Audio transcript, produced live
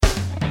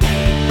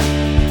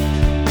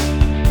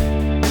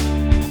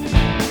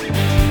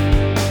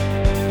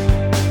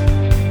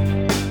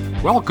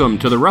Welcome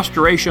to the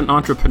Restoration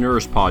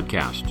Entrepreneurs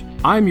Podcast.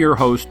 I'm your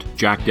host,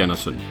 Jack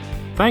Dennison.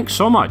 Thanks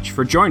so much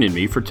for joining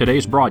me for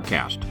today's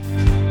broadcast.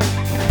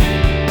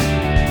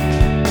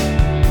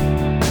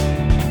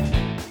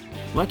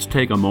 Let's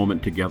take a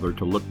moment together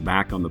to look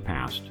back on the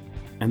past,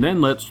 and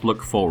then let's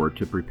look forward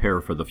to prepare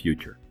for the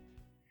future.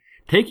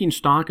 Taking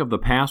stock of the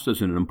past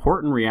is an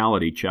important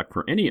reality check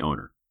for any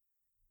owner.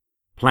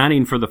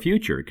 Planning for the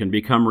future can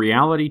become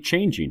reality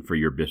changing for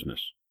your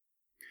business.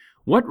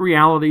 What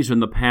realities in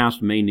the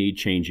past may need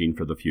changing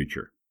for the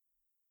future?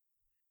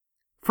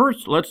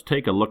 First, let's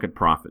take a look at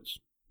profits.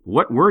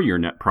 What were your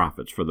net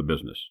profits for the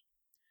business?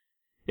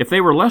 If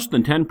they were less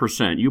than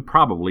 10%, you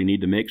probably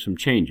need to make some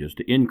changes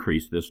to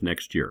increase this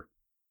next year.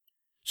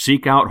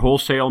 Seek out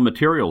wholesale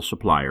material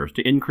suppliers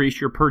to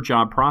increase your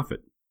per-job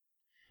profit.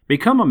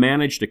 Become a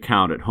managed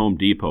account at Home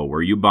Depot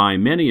where you buy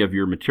many of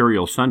your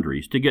material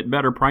sundries to get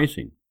better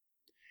pricing.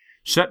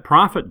 Set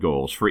profit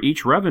goals for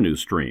each revenue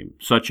stream,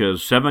 such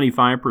as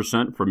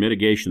 75% for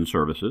mitigation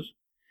services.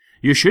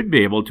 You should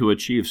be able to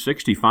achieve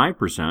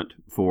 65%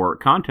 for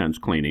contents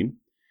cleaning,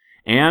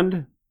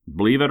 and,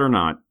 believe it or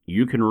not,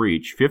 you can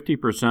reach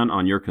 50%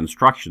 on your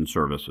construction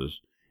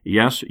services.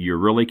 Yes, you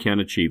really can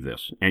achieve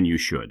this, and you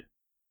should.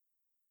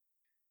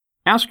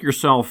 Ask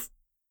yourself,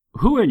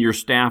 who in your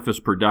staff is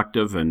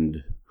productive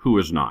and who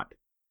is not?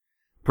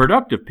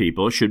 Productive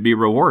people should be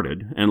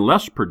rewarded, and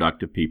less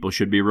productive people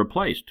should be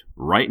replaced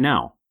right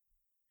now.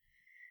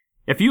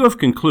 If you have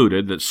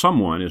concluded that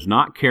someone is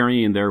not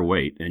carrying their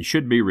weight and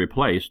should be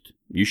replaced,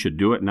 you should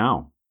do it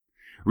now.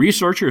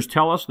 Researchers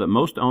tell us that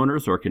most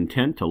owners are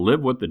content to live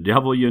with the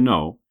devil you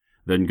know,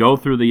 than go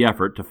through the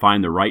effort to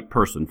find the right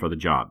person for the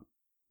job.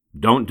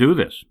 Don't do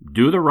this.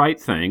 Do the right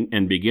thing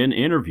and begin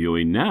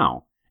interviewing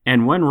now,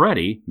 and when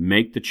ready,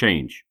 make the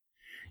change.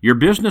 Your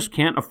business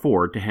can't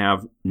afford to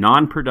have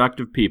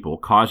non-productive people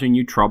causing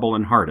you trouble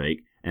and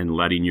heartache and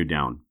letting you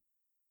down.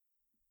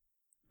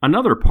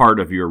 Another part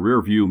of your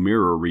rearview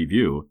mirror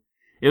review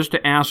is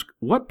to ask,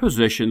 what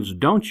positions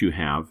don't you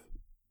have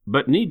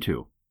but need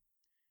to?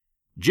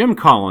 Jim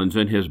Collins,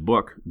 in his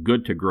book,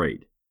 Good to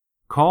Great,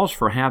 calls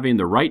for having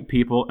the right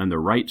people and the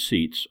right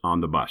seats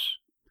on the bus.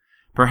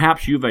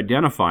 Perhaps you've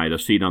identified a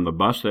seat on the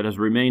bus that has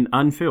remained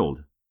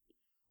unfilled.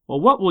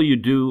 Well, what will you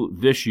do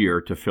this year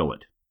to fill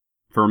it?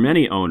 For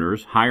many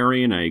owners,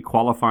 hiring a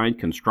qualified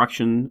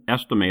construction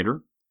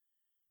estimator,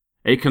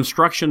 a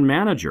construction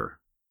manager,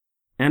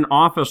 an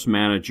office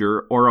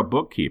manager, or a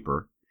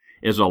bookkeeper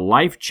is a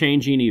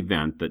life-changing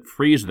event that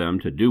frees them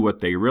to do what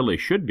they really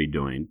should be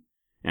doing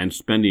and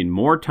spending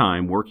more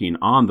time working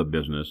on the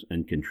business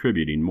and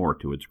contributing more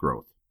to its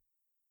growth.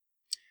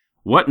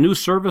 What new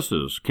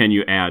services can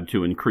you add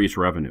to increase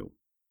revenue?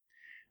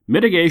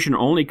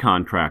 Mitigation-only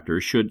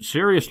contractors should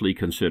seriously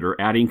consider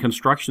adding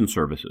construction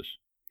services.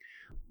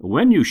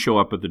 When you show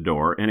up at the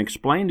door and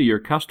explain to your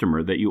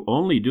customer that you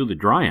only do the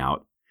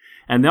dry-out,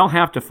 and they'll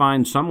have to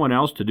find someone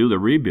else to do the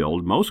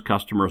rebuild, most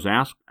customers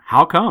ask,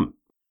 how come?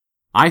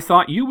 I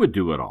thought you would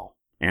do it all,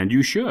 and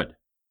you should.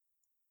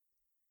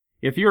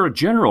 If you're a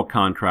general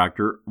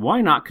contractor, why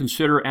not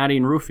consider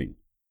adding roofing?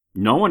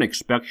 No one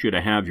expects you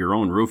to have your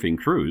own roofing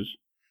crews.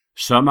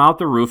 Sub out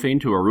the roofing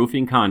to a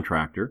roofing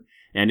contractor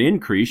and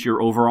increase your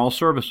overall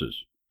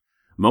services.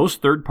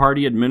 Most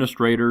third-party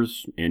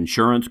administrators,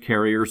 insurance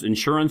carriers,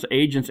 insurance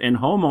agents, and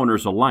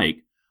homeowners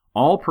alike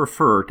all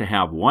prefer to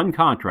have one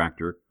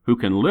contractor who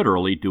can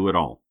literally do it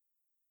all.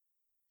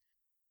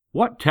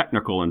 What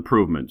technical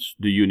improvements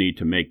do you need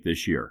to make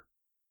this year?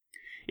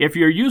 If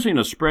you're using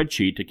a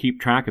spreadsheet to keep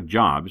track of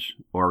jobs,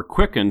 or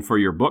Quicken for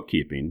your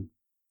bookkeeping,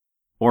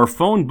 or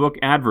phone book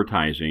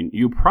advertising,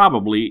 you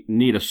probably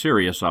need a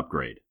serious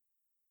upgrade.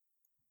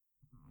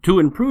 To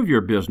improve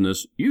your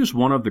business, use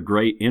one of the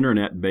great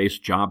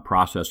internet-based job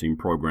processing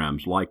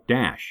programs like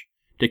Dash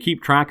to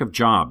keep track of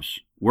jobs,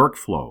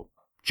 workflow,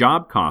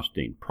 job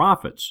costing,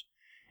 profits,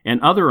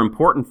 and other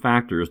important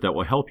factors that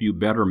will help you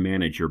better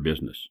manage your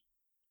business.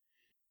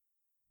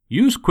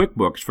 Use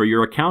QuickBooks for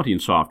your accounting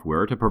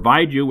software to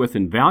provide you with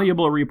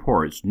invaluable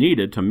reports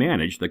needed to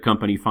manage the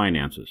company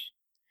finances.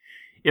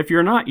 If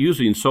you're not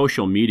using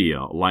social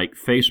media like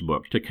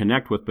Facebook to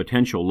connect with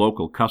potential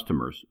local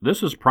customers,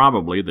 this is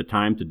probably the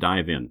time to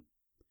dive in.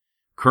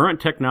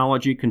 Current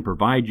technology can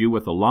provide you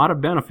with a lot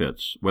of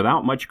benefits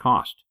without much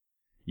cost.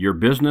 Your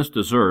business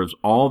deserves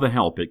all the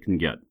help it can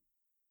get.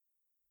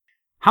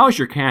 How's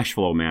your cash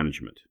flow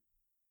management?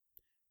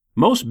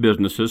 Most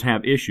businesses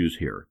have issues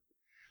here.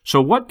 So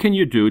what can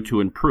you do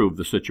to improve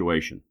the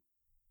situation?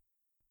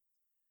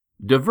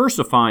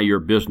 Diversify your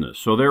business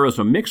so there is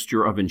a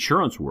mixture of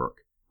insurance work,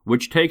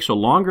 which takes a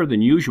longer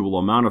than usual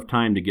amount of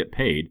time to get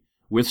paid,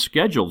 with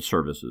scheduled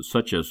services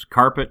such as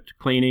carpet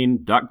cleaning,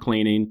 duct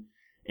cleaning,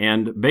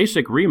 and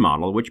basic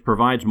remodel, which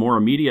provides more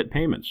immediate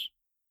payments.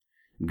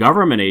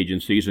 Government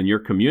agencies in your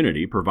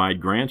community provide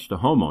grants to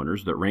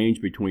homeowners that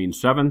range between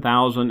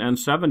 $7,000 and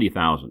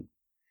 $70,000.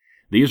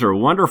 These are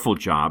wonderful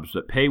jobs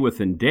that pay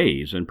within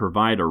days and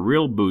provide a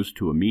real boost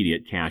to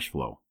immediate cash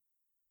flow.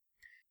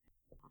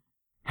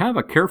 Have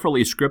a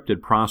carefully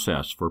scripted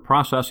process for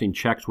processing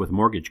checks with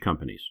mortgage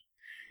companies.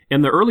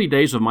 In the early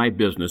days of my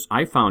business,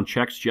 I found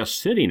checks just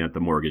sitting at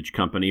the mortgage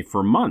company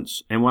for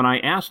months, and when I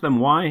asked them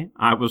why,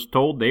 I was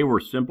told they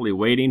were simply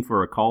waiting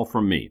for a call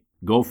from me.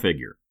 Go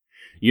figure.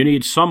 You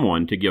need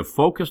someone to give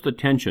focused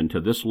attention to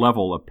this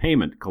level of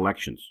payment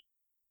collections.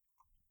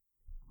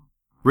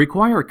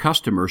 Require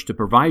customers to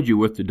provide you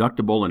with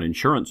deductible and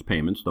insurance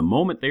payments the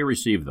moment they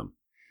receive them.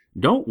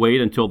 Don't wait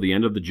until the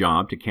end of the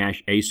job to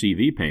cash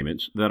ACV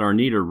payments that are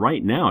needed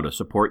right now to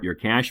support your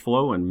cash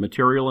flow and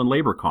material and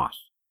labor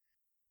costs.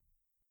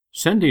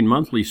 Sending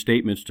monthly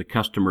statements to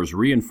customers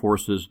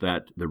reinforces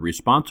that the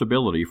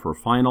responsibility for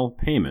final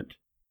payment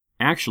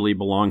actually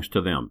belongs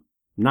to them,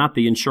 not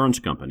the insurance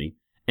company,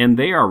 and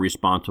they are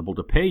responsible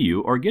to pay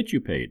you or get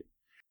you paid.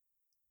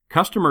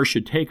 Customers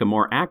should take a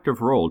more active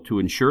role to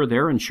ensure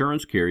their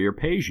insurance carrier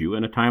pays you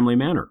in a timely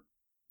manner.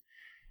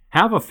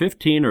 Have a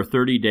 15 or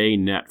 30-day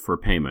net for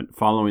payment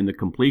following the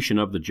completion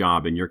of the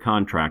job in your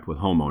contract with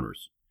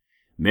homeowners.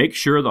 Make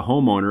sure the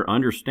homeowner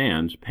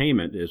understands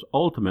payment is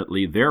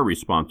ultimately their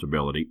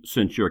responsibility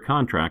since your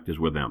contract is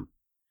with them.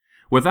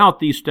 Without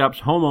these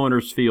steps,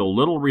 homeowners feel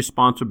little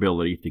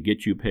responsibility to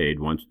get you paid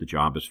once the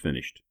job is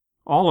finished.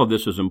 All of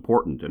this is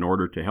important in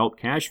order to help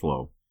cash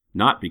flow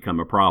not become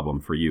a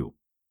problem for you.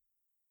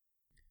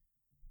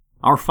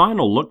 Our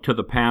final look to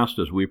the past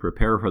as we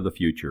prepare for the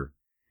future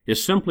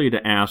is simply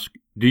to ask,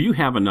 do you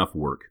have enough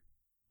work?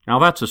 Now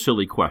that's a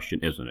silly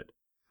question, isn't it?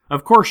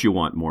 Of course you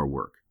want more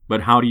work,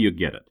 but how do you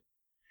get it?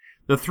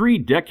 The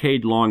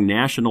 3-decade-long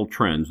national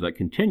trends that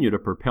continue to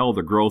propel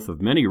the growth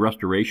of many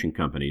restoration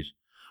companies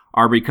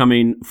are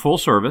becoming full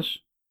service,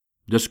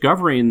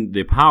 discovering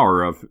the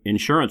power of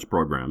insurance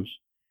programs,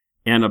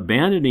 and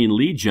abandoning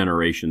lead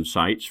generation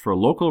sites for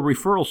local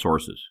referral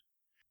sources.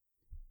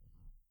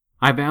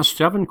 I've asked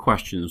 7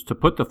 questions to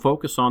put the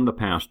focus on the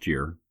past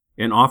year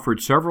and offered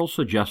several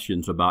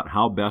suggestions about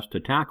how best to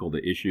tackle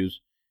the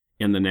issues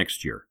in the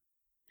next year.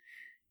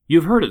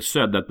 You've heard it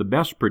said that the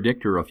best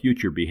predictor of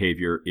future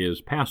behavior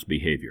is past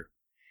behavior.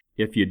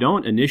 If you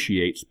don't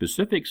initiate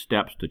specific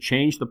steps to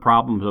change the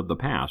problems of the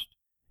past,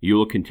 you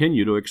will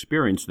continue to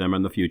experience them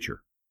in the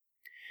future.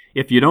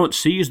 If you don't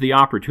seize the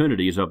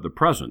opportunities of the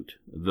present,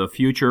 the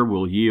future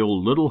will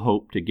yield little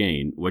hope to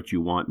gain what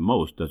you want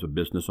most as a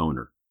business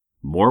owner: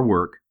 more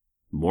work,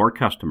 more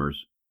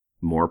customers,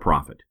 more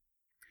profit.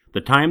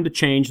 The time to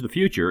change the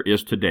future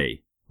is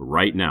today,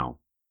 right now.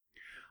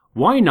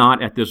 Why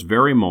not at this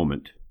very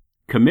moment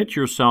commit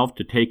yourself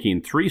to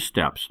taking 3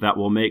 steps that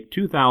will make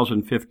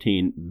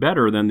 2015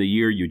 better than the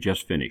year you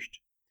just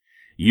finished?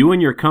 You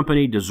and your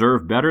company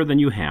deserve better than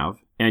you have,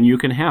 and you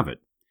can have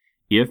it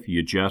if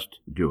you just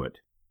do it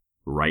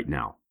right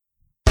now.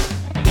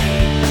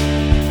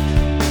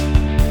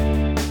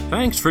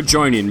 Thanks for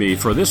joining me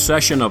for this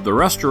session of the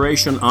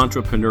Restoration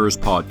Entrepreneurs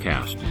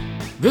Podcast.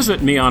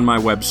 Visit me on my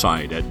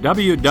website at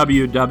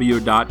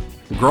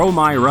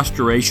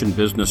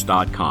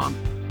www.growmyrestorationbusiness.com,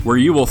 where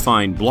you will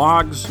find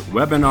blogs,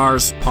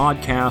 webinars,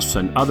 podcasts,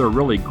 and other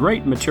really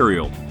great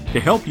material to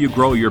help you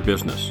grow your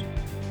business.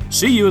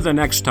 See you the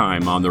next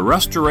time on the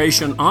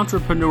Restoration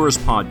Entrepreneurs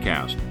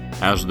Podcast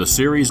as the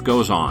series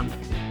goes on.